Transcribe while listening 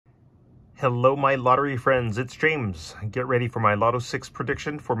Hello, my lottery friends. It's James. Get ready for my Lotto 6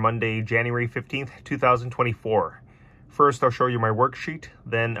 prediction for Monday, January 15th, 2024. First, I'll show you my worksheet,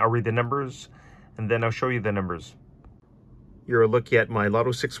 then I'll read the numbers, and then I'll show you the numbers. You're looking at my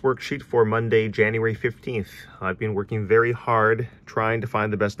Lotto 6 worksheet for Monday, January 15th. I've been working very hard trying to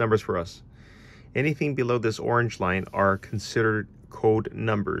find the best numbers for us. Anything below this orange line are considered code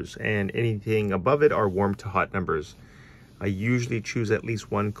numbers, and anything above it are warm to hot numbers. I usually choose at least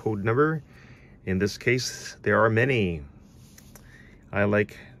one code number. In this case, there are many. I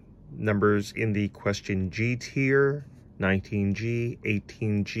like numbers in the question G tier: 19G,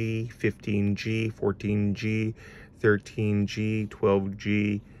 18G, 15G, 14G, 13G,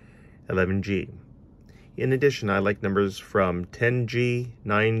 12G, 11G. In addition, I like numbers from 10G,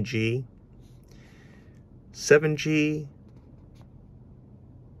 9G, 7G,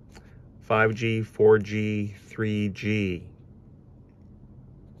 5G, 4G, 3G.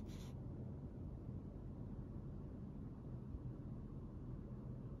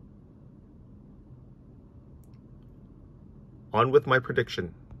 On with my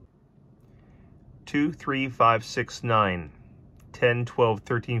prediction. 2, 3, 5, 6, 9, 10, 12,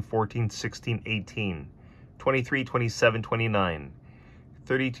 13, 14, 16, 18, 23, 27, 29,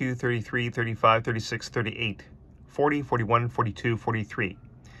 32, 33, 35, 36, 38, 40, 41, 42, 43.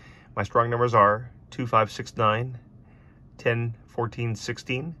 My strong numbers are 2, 5, 6, 9, 10, 14,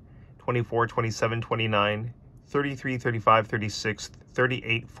 16, 24, 27, 29, 33, 35, 36,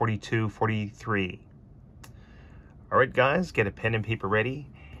 38, 42, 43. All right, guys, get a pen and paper ready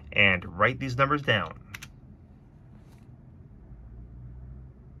and write these numbers down.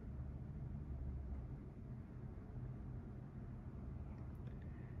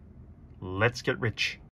 Let's get rich.